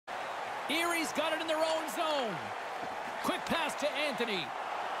Erie's got it in their own zone. Quick pass to Anthony.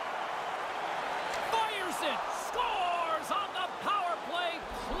 Fires it. Scores on the power play.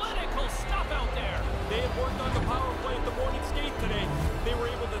 Clinical stuff out there. They had worked on the power play at the morning skate today. They were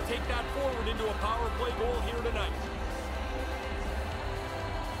able to take that forward into a power play goal here tonight.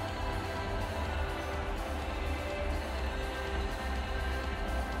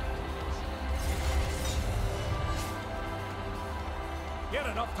 He had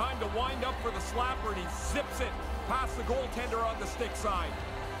enough time to wind up for the slapper, and he zips it past the goaltender on the stick side.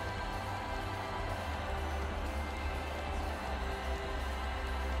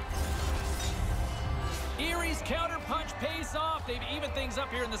 Erie's counter punch pays off. They've evened things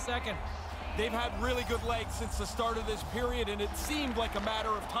up here in the second. They've had really good legs since the start of this period, and it seemed like a matter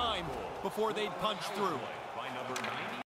of time before they'd punch through. By number 9.